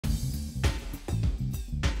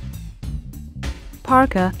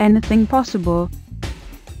Parker, anything possible.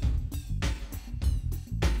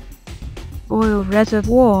 Oil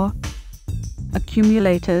reservoir,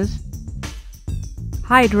 accumulators,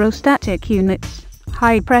 hydrostatic units,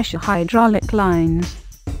 high-pressure hydraulic lines,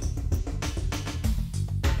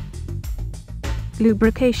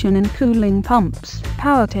 lubrication and cooling pumps,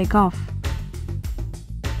 power takeoff,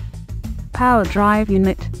 power drive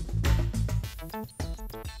unit,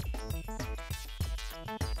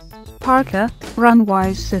 Parker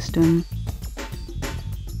runwise system.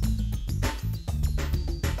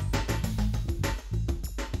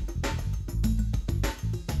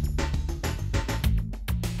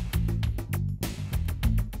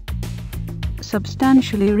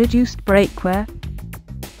 Substantially reduced brake wear,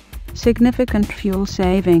 significant fuel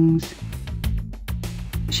savings,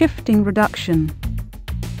 shifting reduction,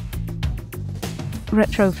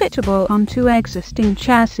 retrofittable onto existing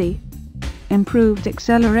chassis, improved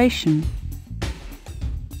acceleration,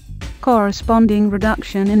 corresponding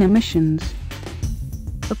reduction in emissions,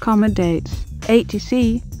 accommodates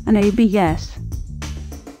ATC and ABS.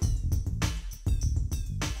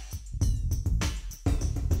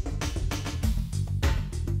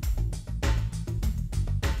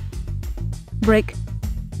 Brake,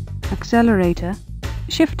 accelerator,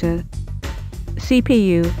 shifter,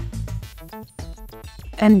 CPU,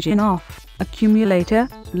 engine off, accumulator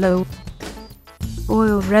low,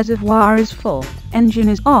 oil reservoir is full, engine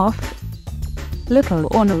is off, little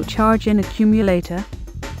or no charge in accumulator,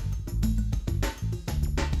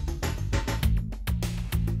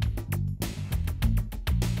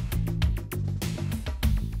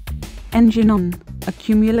 engine on,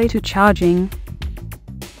 accumulator charging,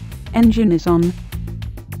 engine is on,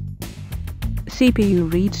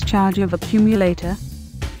 CPU reads charge of accumulator,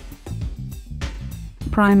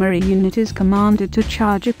 primary unit is commanded to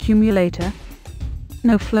charge accumulator,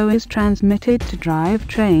 no flow is transmitted to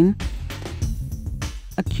drivetrain,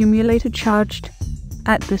 accumulator charged.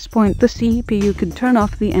 At this point the CPU could turn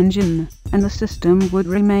off the engine, and the system would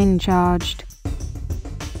remain charged.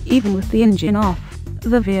 Even with the engine off,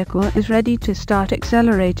 the vehicle is ready to start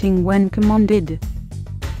accelerating when commanded.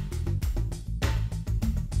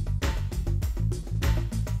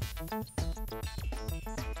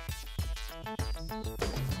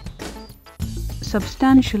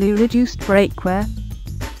 Substantially reduced brake wear,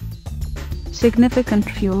 significant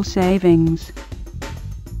fuel savings,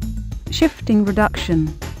 shifting reduction,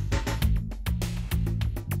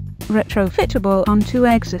 retrofittable onto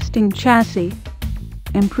existing chassis,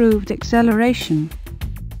 improved acceleration,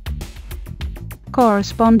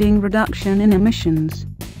 corresponding reduction in emissions,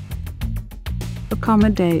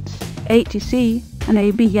 accommodates ATC and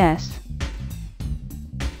ABS.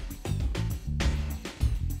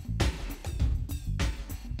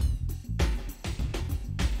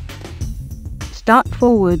 Start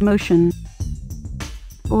forward motion,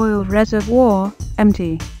 oil reservoir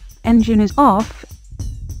empty, engine is off,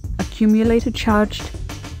 accumulator charged,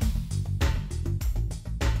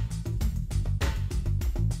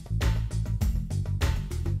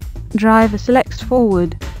 driver selects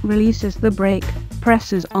forward, releases the brake,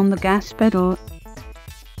 presses on the gas pedal.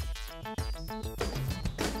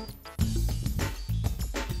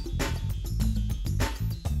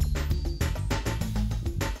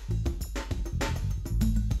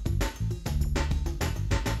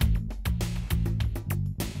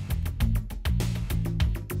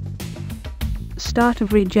 Start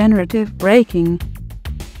of regenerative braking,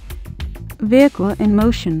 vehicle in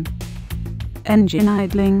motion, engine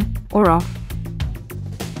idling or off,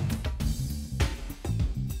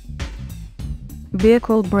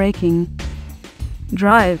 vehicle braking,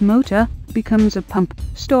 drive motor becomes a pump,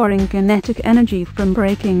 storing kinetic energy from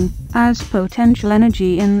braking as potential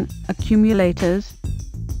energy in accumulators.